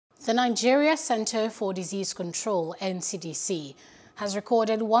The Nigeria Center for Disease Control, NCDC, has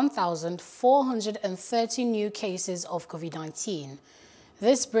recorded 1,430 new cases of COVID-19.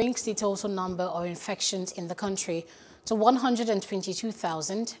 This brings the total number of infections in the country to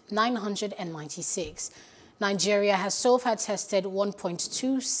 122,996. Nigeria has so far tested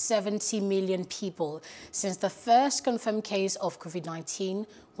 1.270 million people since the first confirmed case of COVID-19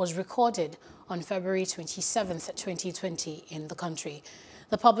 was recorded on February 27, 2020 in the country.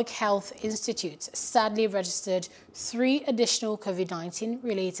 The Public Health Institute sadly registered 3 additional COVID-19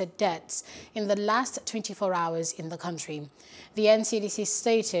 related deaths in the last 24 hours in the country. The NCDC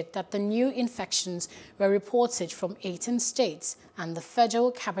stated that the new infections were reported from 18 states and the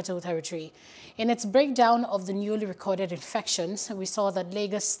Federal Capital Territory. In its breakdown of the newly recorded infections, we saw that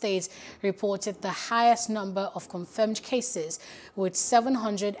Lagos State reported the highest number of confirmed cases with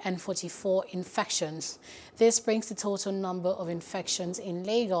 744 infections. This brings the total number of infections in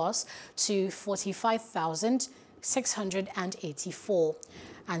Lagos to 45,684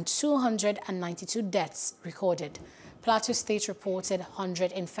 and 292 deaths recorded. Plateau State reported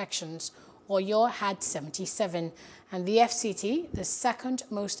 100 infections. Oyo had 77, and the FCT, the second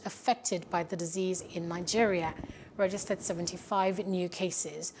most affected by the disease in Nigeria, registered 75 new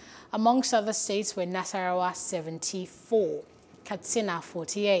cases. Amongst other states were Nasarawa 74, Katsina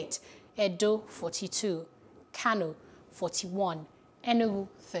 48, Edo 42, Kano 41, Enugu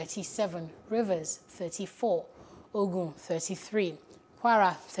 37, Rivers 34, Ogun 33,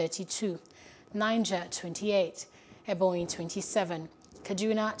 Kwara 32, Niger 28, Ebonyi 27,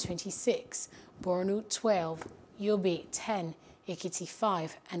 Kaduna 26, Borno 12, Yobe 10, Ekiti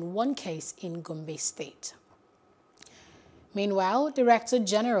 5, and 1 case in Gombe State. Meanwhile, Director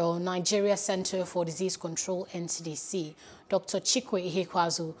General, Nigeria Center for Disease Control, NCDC, Dr. Chikwe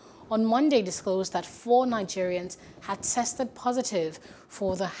Ihekwazu, on Monday disclosed that 4 Nigerians had tested positive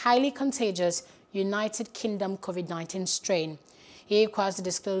for the highly contagious United Kingdom COVID-19 strain. Ihekwazu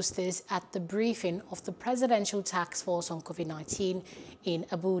disclosed this at the briefing of the Presidential Task Force on COVID-19 in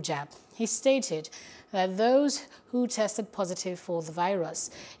Abuja. He stated that those who tested positive for the virus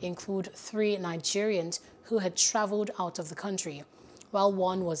include 3 Nigerians who had traveled out of the country, while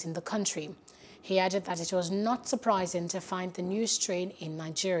 1 was in the country. He added that it was not surprising to find the new strain in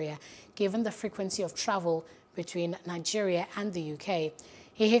Nigeria, given the frequency of travel between Nigeria and the UK.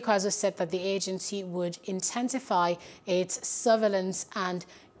 Ihekwazu said that the agency would intensify its surveillance and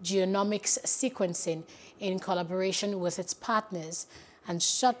genomics sequencing in collaboration with its partners, and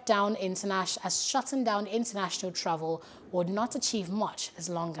shutting down international travel would not achieve much as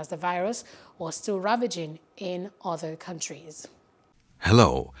long as the virus was still ravaging in other countries.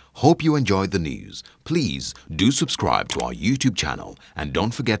 Hello, hope you enjoyed the news. Please do subscribe to our YouTube channel and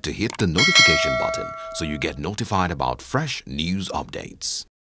don't forget to hit the notification button so you get notified about fresh news updates.